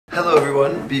Hello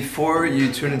everyone, before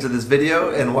you tune into this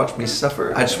video and watch me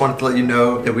suffer, I just wanted to let you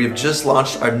know that we have just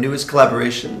launched our newest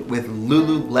collaboration with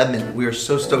Lululemon. We are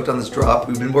so stoked on this drop.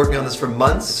 We've been working on this for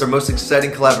months. It's our most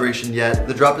exciting collaboration yet.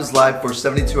 The drop is live for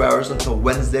 72 hours until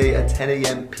Wednesday at 10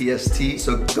 a.m. PST.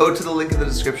 So go to the link in the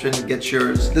description and get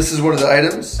yours. This is one of the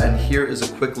items, and here is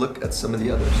a quick look at some of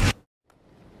the others.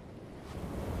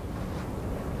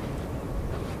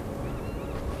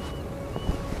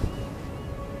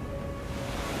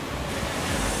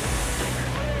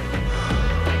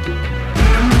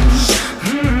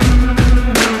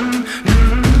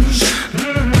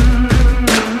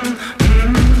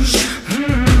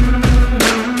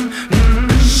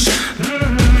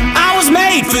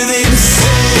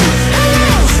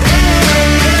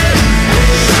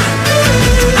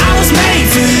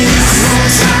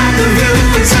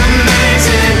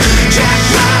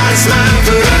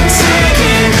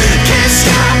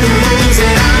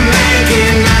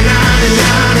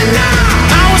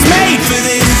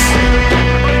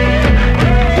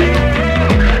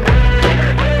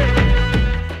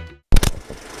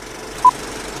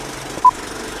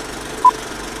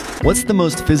 What's the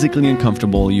most physically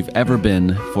uncomfortable you've ever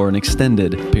been for an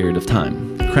extended period of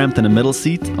time? Cramped in a middle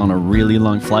seat on a really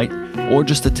long flight, or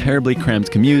just a terribly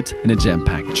cramped commute in a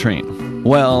jam-packed train?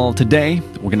 Well, today,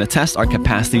 we're gonna test our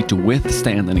capacity to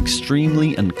withstand an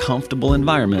extremely uncomfortable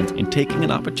environment in taking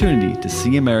an opportunity to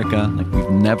see America like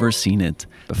we've never seen it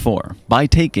before, by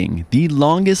taking the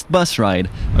longest bus ride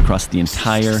across the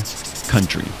entire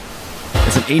country.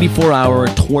 It's an 84-hour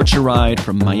torture ride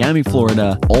from Miami,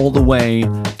 Florida, all the way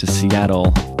to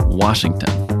Seattle,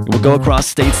 Washington. We'll go across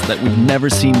states that we've never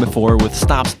seen before with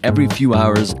stops every few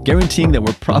hours, guaranteeing that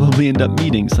we'll probably end up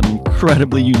meeting some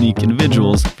incredibly unique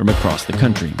individuals from across the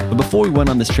country. But before we went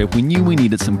on this trip, we knew we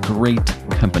needed some great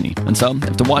company. And so,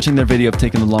 after watching their video of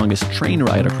taking the longest train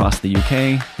ride across the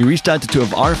UK, we reached out to two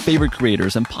of our favorite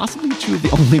creators and possibly two of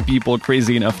the only people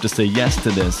crazy enough to say yes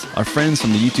to this, our friends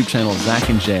from the YouTube channel Zach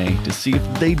and Jay, to see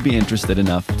if they'd be interested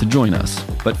enough to join us.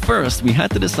 But first, we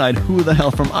had to decide who the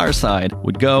hell from our side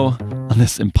would go on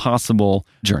this impossible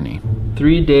journey.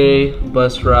 3-day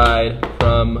bus ride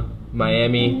from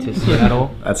Miami to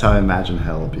Seattle. That's how I imagine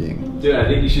hell being. Dude, I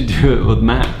think you should do it with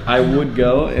Matt. I would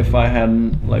go if I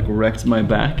hadn't like wrecked my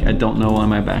back. I don't know why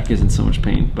my back is in so much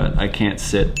pain, but I can't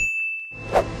sit.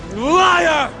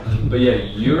 Liar! But yeah,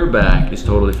 your back is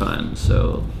totally fine,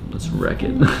 so let's wreck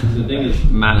it. The thing is,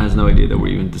 Matt has no idea that we're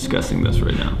even discussing this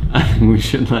right now. I think we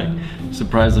should like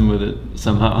surprise him with it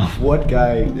somehow. What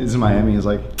guy is in Miami is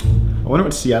like, I wonder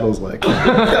what Seattle's like.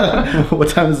 What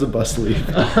time does the bus leave?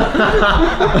 Good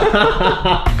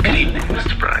evening,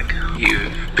 Mr. Bragg.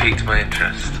 You've piqued my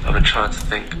interest. I've been trying to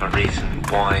think of a reason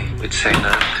why we'd say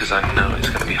no, because I know it's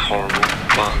going to be horrible,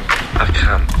 but I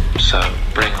can't. So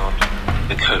bring on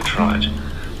the coach ride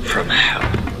from hell.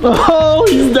 Oh,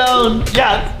 he's down!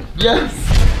 Yes! Yes!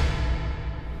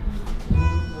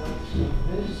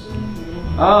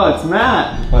 Oh, it's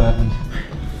Matt! What happened?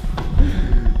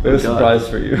 There's a surprise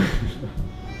for you.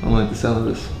 I don't like the sound of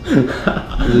this.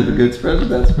 Is it a good surprise or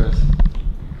bad surprise?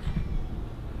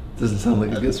 Doesn't sound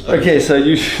like a good surprise. Okay, so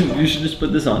you should just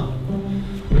put this on.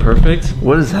 Perfect.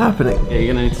 What is happening? Yeah,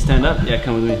 you're gonna need to stand up. Yeah,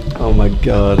 come with me. Oh my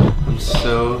god. I'm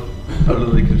so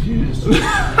utterly confused.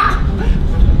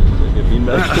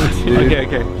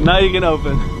 Okay. Now you can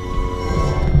open.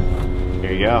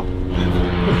 Here you go.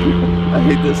 I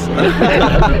hate this.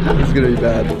 It's gonna be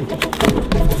bad.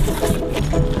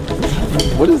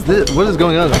 What is this? What is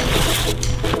going on?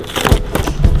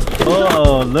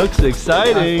 Oh, looks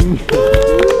exciting.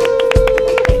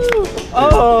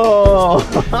 Oh!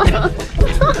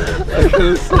 I could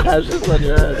have smashed this on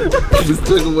your head. This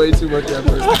took way too much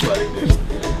effort.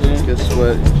 Yeah. Guess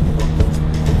what?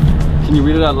 Can you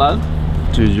read it out loud?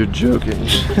 Dude, you're joking.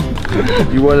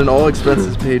 You won an all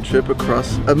expenses paid trip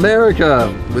across America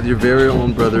with your very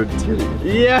own brother, Titty.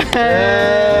 Yay!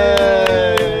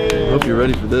 I hope you're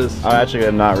ready for this. I'm actually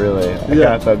not really. I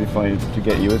thought that'd be funny to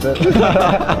get you with it. I'm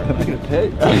not gonna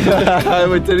pay.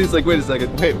 Wait, Titty's like, wait a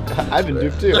second. Wait, I've been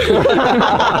duped too.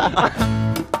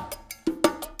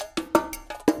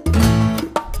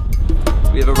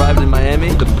 We have arrived in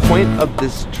Miami. The point of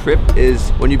this trip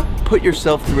is when you put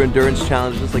yourself through endurance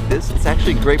challenges like this, it's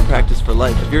actually great practice for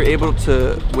life. If you're able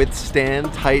to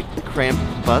withstand tight, cramped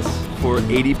bus for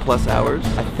 80+ hours,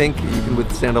 I think you can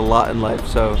withstand a lot in life.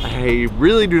 So I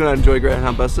really do not enjoy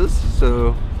Greyhound buses,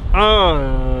 so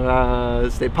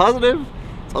stay positive.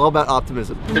 It's all about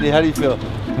optimism. Vinny, how do you feel?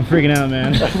 I'm freaking out,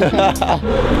 man.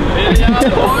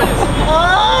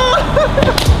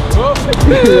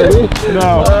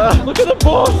 No. Look at the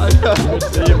boss. Good to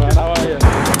see you, man. How are you?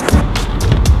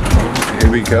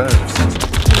 Here we go.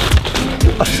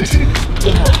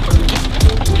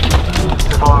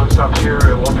 Following stuff here,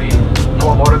 it will be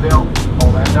Fort Lauderdale,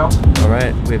 Orlando. All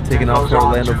right, we have taken off for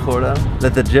Orlando, Florida.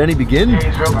 Let the journey begin.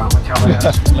 Let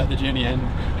the journey end.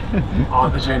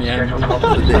 The journey end.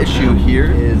 The issue here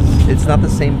is it's not the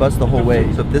same bus the whole way.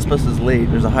 So if this bus is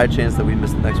late, there's a high chance that we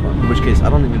miss the next one. In which case, I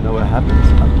don't even know what happens.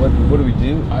 What do we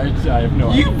do? I have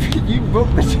no idea. You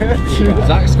booked the journey.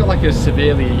 Zach's got like a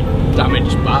severely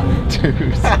damaged back. Dude.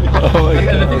 Oh my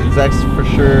God. Zach's for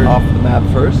sure off the map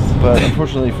first. But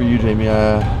unfortunately for you, Jamie,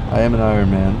 I am an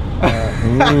Iron Man.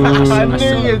 I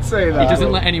knew you'd say that. He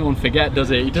doesn't let anyone forget, does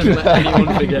he? He doesn't let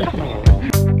anyone forget.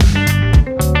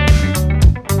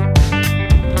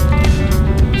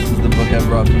 I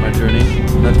brought to my journey,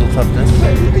 mental toughness.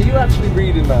 Wait, are you actually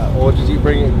reading that, or did you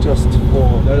bring it just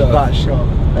for that shot?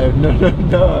 No,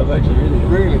 I'm actually reading it.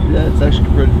 Really? Yeah, it's actually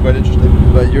quite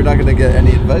interesting. But you're not going to get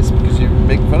any advice because you're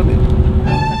making fun of me.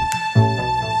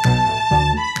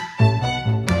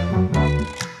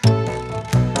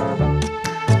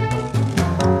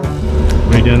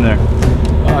 What are you doing there?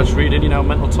 Oh, just reading, you know,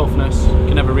 mental toughness. You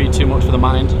can never read too much for the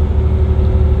mind.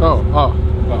 Oh.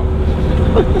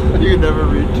 You can never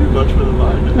read too much for the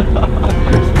mind.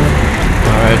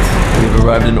 Alright, we've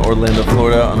arrived in Orlando,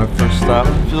 Florida on our first stop.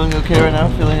 Feeling okay right now?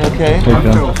 Feeling okay? I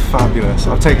feel fabulous.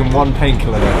 I've taken one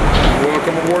painkiller now.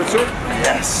 Welcome aboard, sir.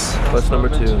 Yes! Bus number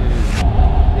 2.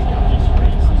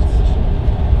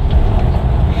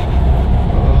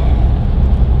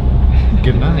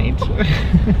 Good night.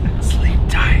 Sleep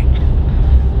tight.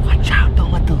 Watch out,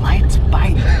 don't let the lights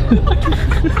bite.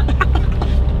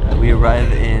 We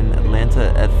arrive in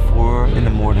Atlanta at 4 in the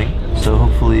morning, so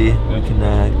hopefully we can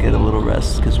get a little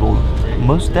rest because we'll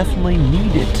most definitely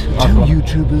need it. 2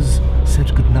 YouTubers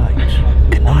said good night.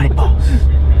 Good night, boss.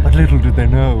 But little did they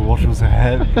know what was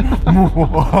ahead.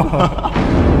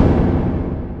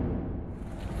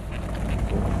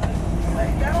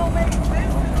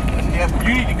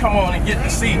 You need to come on and get the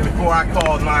seat before I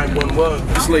call 911.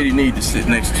 This lady needs to sit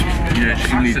next to you. Yeah,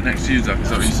 she needs to sit next to you, Zach. Is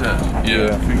that what you said?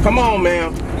 Yeah. Come on,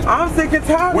 ma'am. I'm sick and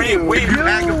tired of you. If you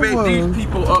aggravate these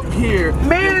people up here,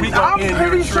 Man, we I'm end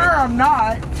pretty your sure trip. I'm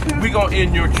not. We gonna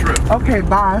end your trip. Okay,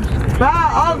 bye.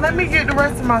 Bye. Oh, let me get the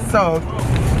rest of my stuff.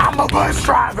 I'm a bus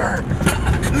driver.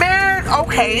 Man,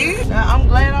 okay. I'm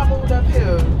glad I moved up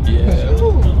here.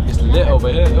 Yeah. It's lit over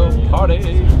here, party.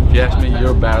 If you ask me,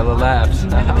 you're a barrel of laughs.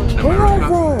 Where are you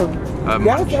from?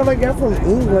 Y'all sound like y'all from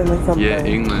England or something. Yeah,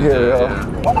 England. Yeah.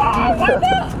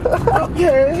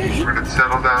 Okay. We're gonna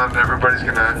settle down. Everybody's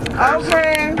gonna have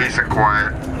some peace and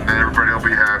quiet, and everybody will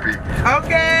be happy.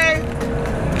 Okay.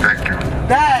 Thank you.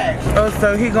 Dad. Oh,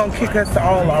 so he gonna kick us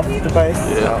all off the bus?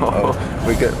 Yeah.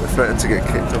 We're threatened to get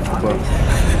kicked off the bus.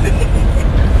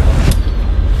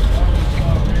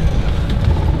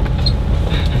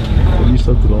 Have you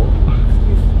slept at all?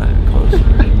 Not even close.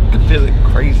 I'm feeling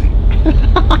crazy.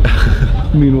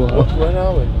 Meanwhile. Where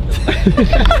are we?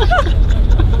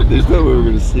 There's no way we're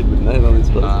gonna sleep at night on these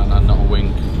buses. Nah, not a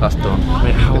wink. That's done. I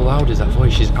mean, how loud is that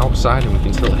voice? She's outside and we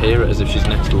can still hear it as if she's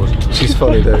next to us. She's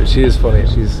funny though, she is funny.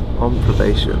 She's on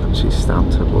probation and she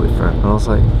stamped her boyfriend. And I was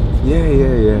like,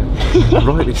 yeah.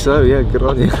 Rightly so, yeah, good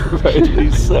on you.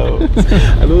 Rightly so.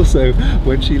 And also,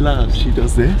 when she laughs, she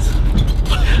does this.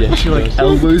 Yeah, She like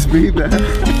elbows me there.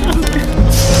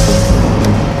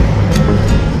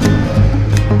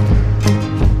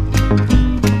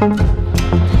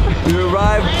 We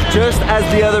arrived just as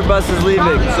the other bus is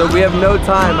leaving, so we have no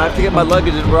time. I have to get my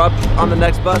luggage and we're up on the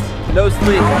next bus. No sleep.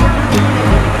 We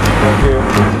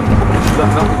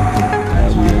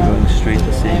are going straight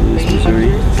to St. Louis, Missouri.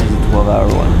 This is a 12-hour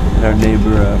one. And our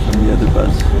neighbor from the other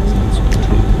bus is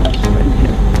right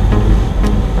here.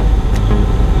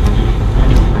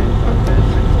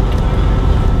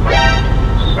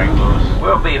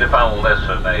 We'll be the final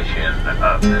destination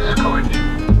of this coach.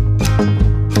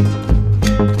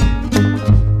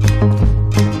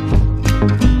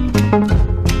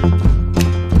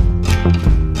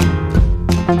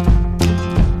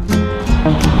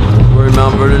 We're in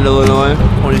Mount Vernon, Illinois,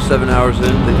 27 hours in.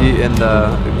 The heat and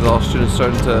exhaustion is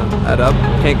starting to add up.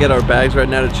 Can't get our bags right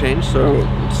now to change, so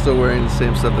we're still wearing the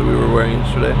same stuff that we were wearing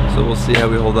yesterday. So we'll see how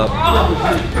we hold up.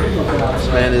 This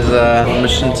man is on a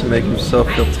mission to make himself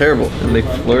feel terrible. And make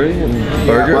flurry and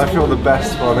burger. I feel the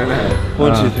best one, innit?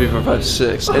 1, 2, 3, 4, 5,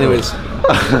 6. Anyways.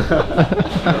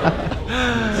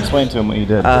 Explain to him what you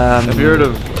did. Have you heard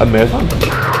of a marathon?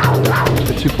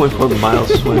 A 2.4 mile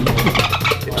swim.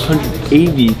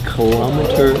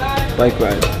 180-kilometer bike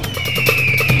ride.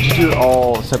 Did you do it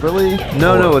all separately?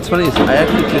 No, what's funny is I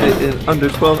actually did it in under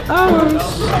 12 hours.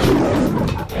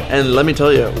 And let me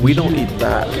tell you, we don't eat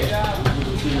that.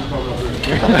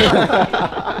 We've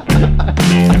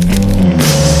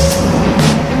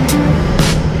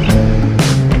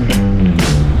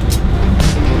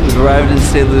arrived in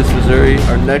St. Louis, Missouri.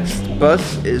 Our next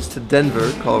bus is to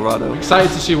Denver, Colorado. Excited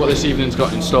to see what this evening's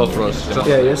got in store for us.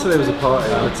 Yeah, yesterday was a party,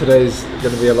 but today's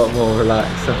going to be a lot more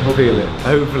relaxed. I feel it.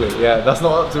 Hopefully, yeah, that's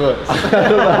not up to us.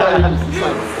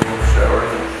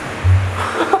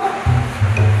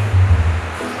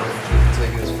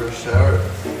 Taking his first shower.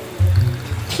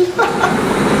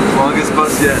 Longest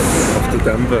bus yet. Off to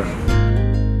Denver.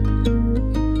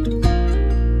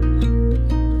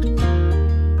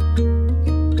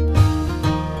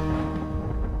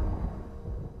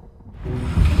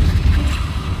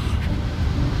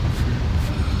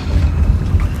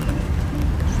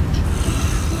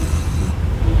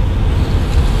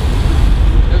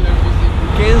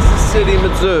 Kansas City,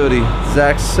 Missouri.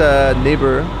 Zach's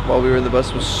neighbor, while we were in the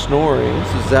bus, was snoring.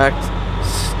 So Zach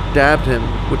stabbed him,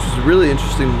 which was a really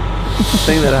interesting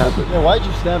thing that happened. Yeah, why'd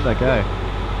you stab that guy?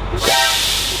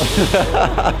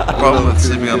 The problem with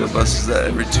sleeping on the bus is that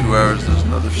every 2 hours there's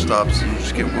another stop, so you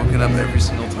just get woken up every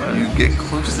single time. You get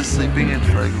close to sleeping and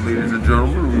it's like, ladies and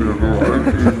gentlemen, we have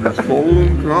arrived in this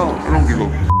following town. I don't give a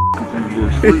if you were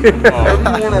asleep.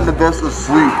 Everyone on the bus is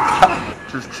asleep.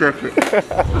 Just check it.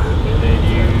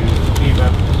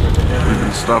 We've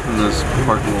been stopping this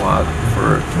parking lot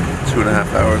for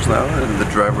 2.5 hours now, and the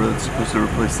driver that's supposed to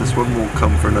replace this one will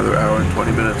come for another hour and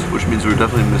 20 minutes, which means we're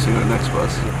definitely missing our next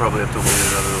bus. We'll probably have to wait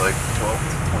another like 12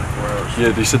 to 24 hours.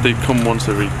 Yeah, they said they'd come once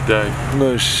every day.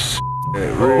 No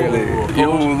really?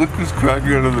 Oh, look who's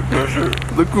cracking under the pressure.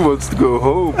 Look who wants to go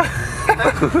home.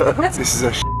 This is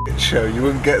a shit show. You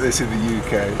wouldn't get this in the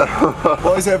UK.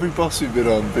 Why has every bus we've been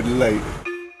on been late?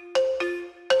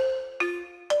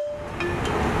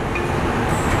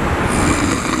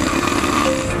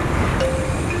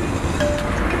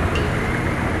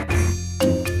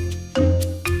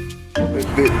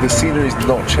 The scenery's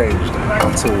not changed at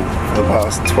all for the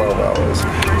past 12 hours.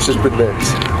 It's just been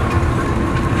this.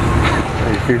 How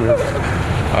are you feeling?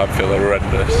 I feel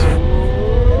horrendous.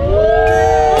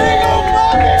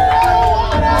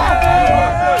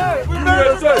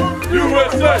 USA!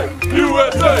 USA!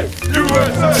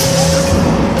 USA!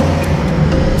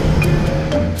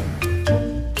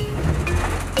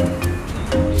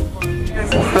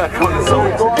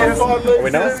 Are we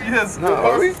now? Yes. No,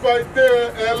 are we?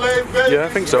 Yeah, I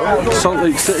think so. Salt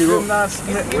Lake City Road.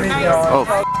 Oh,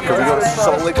 have we got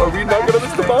Salt Lake? Are we not going to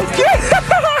miss the bus?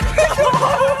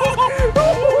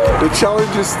 The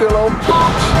challenge is still on.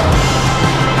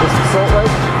 This is Salt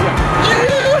Lake? Yeah.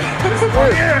 This is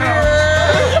it.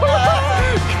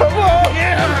 Come on!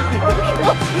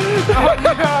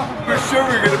 We're sure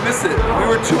we were gonna miss it. We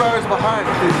were 2 hours behind.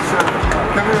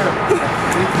 Come here.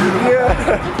 Yeah.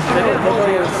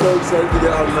 I'm so excited to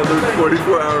get on another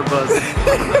 44-hour bus.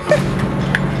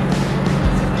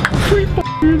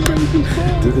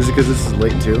 Is it because this is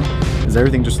late too? Is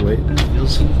everything just late? It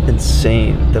feels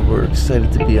insane that we're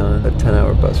excited to be on a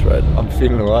 10-hour bus ride. I'm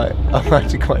feeling alright. I'm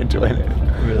actually quite enjoying it.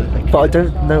 Really? But I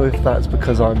don't know if that's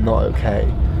because I'm not okay.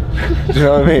 Do you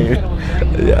know what I mean?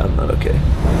 Yeah, I'm not okay.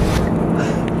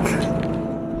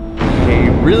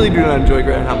 I really do not enjoy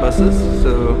Greyhound buses,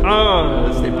 so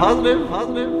stay positive,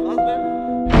 positive, positive.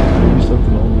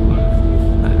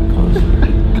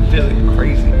 I'm feeling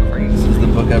crazy. This is the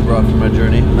book I brought for my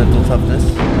journey, Mental Toughness.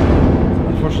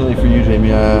 Unfortunately for you,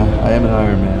 Jamie, I am an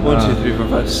Iron Man. 1, 2, 3, 4,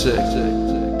 5, 6.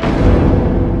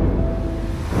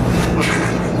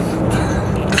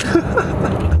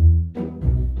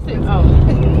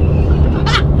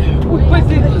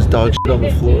 There's dog shit on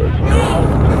the floor. No!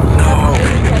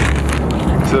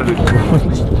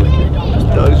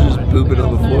 Dogs just pooping on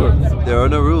the floor. There are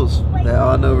no rules. There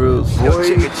are no rules. Yo,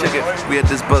 check it. We had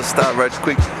this bus stop right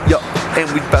quick. Yo, and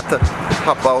we about to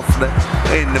hop off that.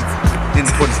 In the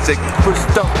 46.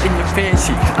 Pushed up in your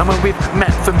fancy. I'm a whip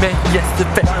Matt for me. Yes, the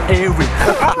fat airy.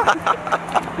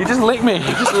 You just licked me.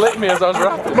 You just licked me as I was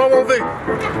rapping. One more thing.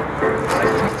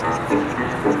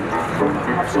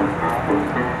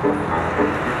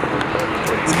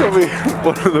 It's gonna be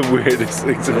one of the weirdest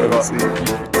things I've ever seen.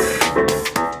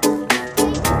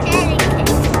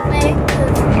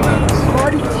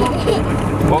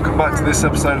 Welcome back to this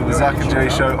episode of the Zach and Jay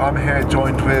Show. I'm here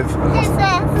joined with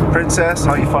Princess.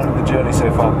 How are you finding the journey so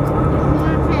far?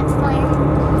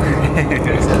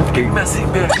 Messy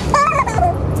bitch.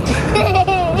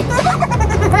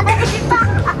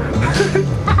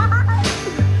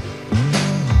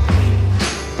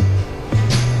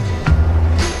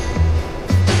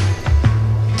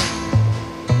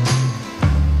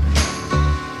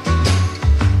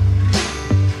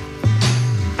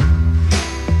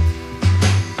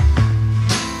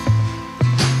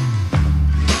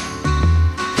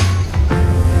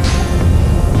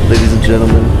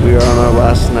 gentlemen, we are on our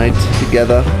last night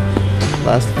together.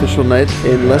 Last official night.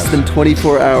 In less than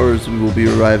 24 hours, we will be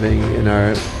arriving in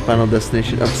our final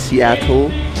destination of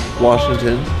Seattle,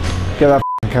 Washington. Get that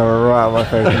camera right out of my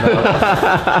face. I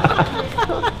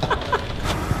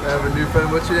have a new friend.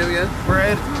 What's your name again?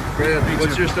 Brad. Brad.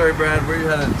 What's your story, Brad? Where are you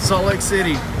headed? Salt Lake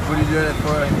City. What are you doing it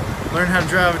for? Learn how to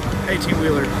drive an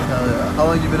 18-wheeler. Hell yeah. How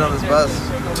long have you been on this bus?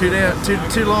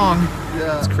 Too long.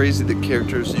 Yeah. It's crazy the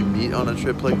characters you meet on a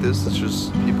trip like this. It's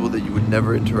just people that you would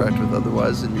never interact with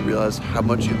otherwise, and you realize how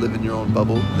much you live in your own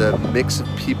bubble. The mix of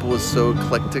people is so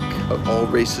eclectic, of all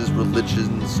races,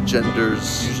 religions,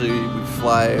 genders. Usually we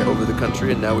fly over the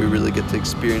country, and now we really get to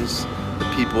experience the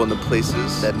people and the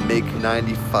places that make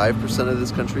 95% of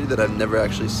this country that I've never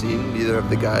actually seen. Neither have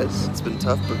the guys. It's been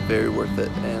tough, but very worth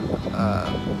it, and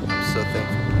I'm so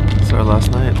thankful. It's our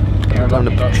last night. Time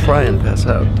to try and pass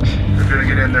out. We're gonna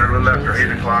get in there a little after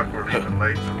 8 o'clock. We're running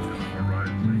late, so we're just gonna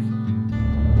ride.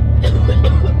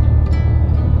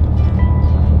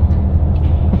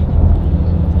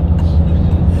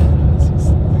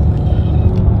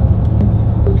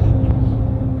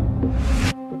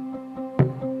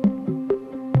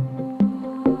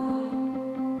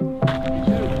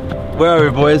 Where are we,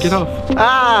 boys? Get off.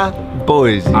 Ah!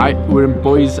 Boise. We're in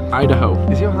Boise, Idaho.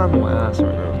 Is your hand on my ass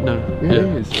right now? No. Yeah,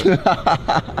 it is.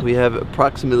 We have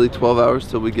approximately 12 hours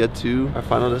till we get to our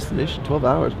final destination. 12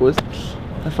 hours, boys.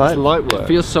 High five. It's light work. It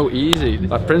feels so easy.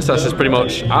 Like Princess is pretty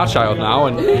much our child now,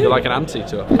 and you're like an auntie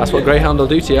to her. That's what Greyhound will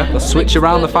do to you. They'll switch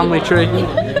around the family tree.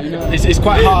 It's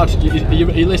quite hard.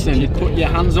 You listen, you put your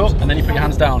hands up and then you put your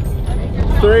hands down.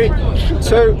 3,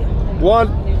 2,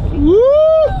 1. Woo!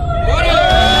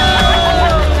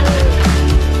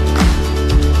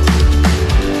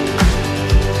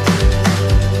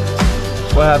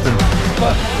 What happened?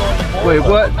 Wait,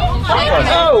 what?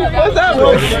 Oh, what's that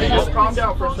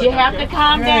one? You have to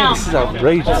calm down. This is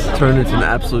outrageous. It's turned into an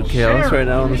absolute chaos right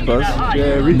now on this bus.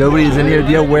 Nobody has any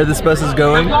idea where this bus is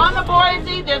going. On the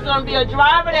Boise, there's going to be a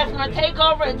driver that's going to take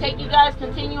over and take you guys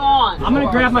continue on. I'm going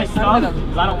to grab my stuff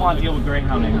because I don't want to deal with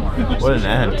Greyhound anymore. What an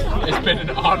end. It's been an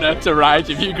honor to ride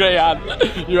with you, Greyhound.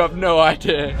 You have no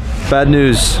idea. Bad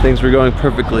news. Things were going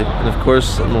perfectly. And of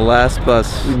course, on the last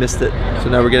bus, we missed it. So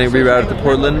now we're getting rerouted to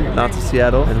Portland, not to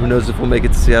Seattle. And who knows if we'll make it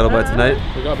to Seattle by tonight.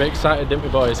 We got a bit excited, didn't we,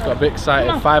 boys? Got a bit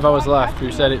excited. 5 hours left.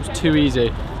 We said it was too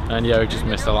easy. And yeah, we just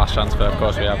missed the last transfer. Of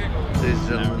course we have. Ladies and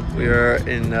gentlemen, we are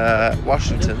in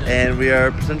Washington, and we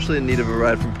are potentially in need of a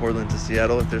ride from Portland to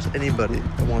Seattle. If there's anybody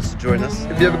that wants to join us,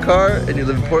 if you have a car and you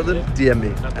live in Portland, DM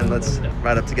me, and let's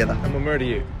ride up together. I'm gonna murder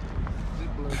you.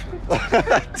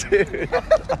 Dude.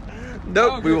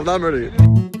 Nope, we will not murder you.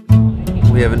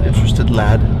 We have an interested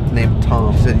lad named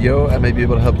Tom. He said, yo, I may be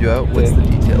able to help you out. What's the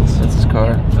details? That's his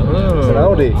car. Oh. It's an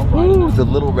Audi. Ooh, the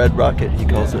little red rocket, he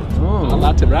calls it. Oh. I'd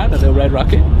like to ride a little red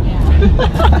rocket.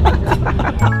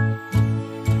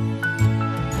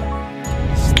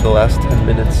 This is the last 10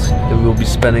 minutes that we will be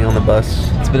spending on the bus.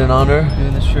 It's been an honor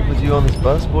doing this trip with you on this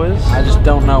bus, boys. I just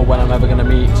don't know when I'm ever going to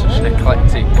meet such an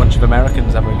eclectic bunch of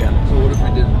Americans ever again. So what if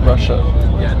we did Russia?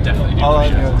 Yeah, definitely do All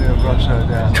Russia. I'm gonna do is Russia,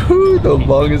 yeah. Ooh, the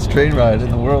longest train ride in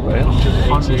the world, right?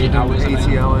 80 hours.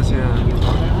 80 hours, yeah.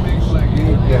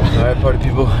 All right, party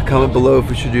people, comment below if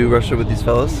we should do Russia with these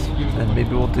fellas, and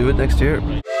maybe we'll do it next year.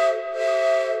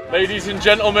 Ladies and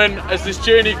gentlemen, as this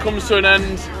journey comes to an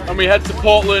end and we head to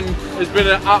Portland, it's been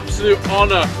an absolute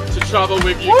honour to travel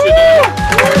with you today.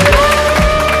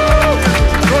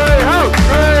 Greyhound!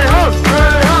 Greyhound!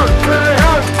 Greyhound!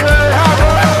 Greyhound! Greyhound!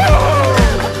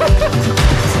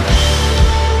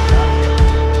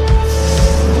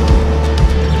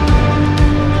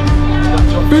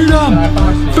 Freedom!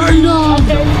 Freedom!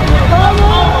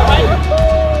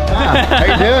 How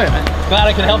you doing? Glad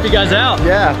I could help you guys out.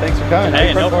 Yeah, thanks for coming.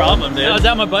 Hey, no problem, dude. I was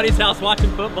at my buddy's house watching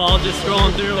football, just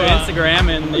scrolling through Instagram,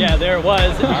 and yeah, there it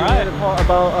was. All right.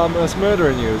 About us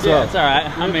murdering you as well. Yeah, it's all right.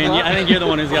 I mean, I think you're the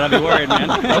one who's got to be worried, man.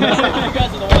 You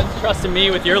guys are the ones trusting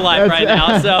me with your life right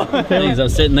now, so. I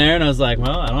was sitting there, and I was like,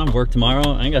 well, I don't have work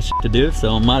tomorrow. I ain't got shit to do,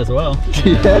 so might as well.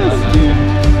 Yes, dude.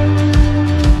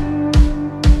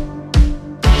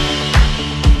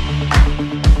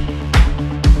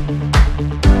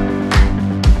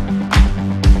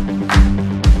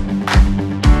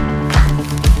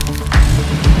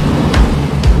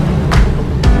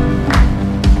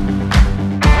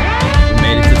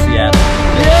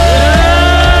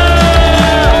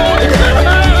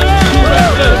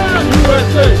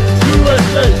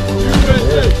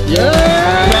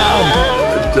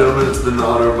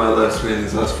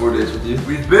 These last 4 days with you.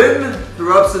 We've been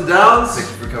through ups and downs. Thank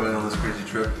you for coming on this crazy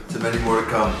trip. To many more to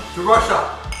come. To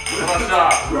Russia! To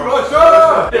Russia! To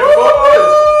Russia! Yeah,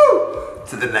 boys!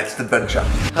 to the next adventure.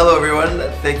 Hello everyone,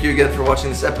 thank you again for watching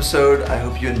this episode. I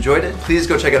hope you enjoyed it. Please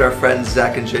go check out our friends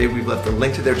Zach and Jay. We've left a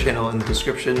link to their channel in the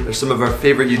description. They're some of our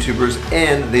favorite YouTubers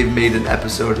and they've made an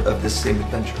episode of this same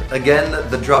adventure. Again,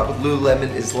 the drop with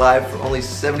Lululemon is live for only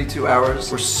 72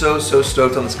 hours. We're so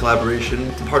stoked on this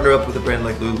collaboration. To partner up with a brand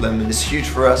like Lululemon is huge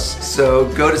for us. So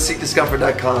go to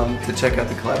seekdiscomfort.com to check out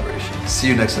the collaboration. See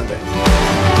you next Sunday.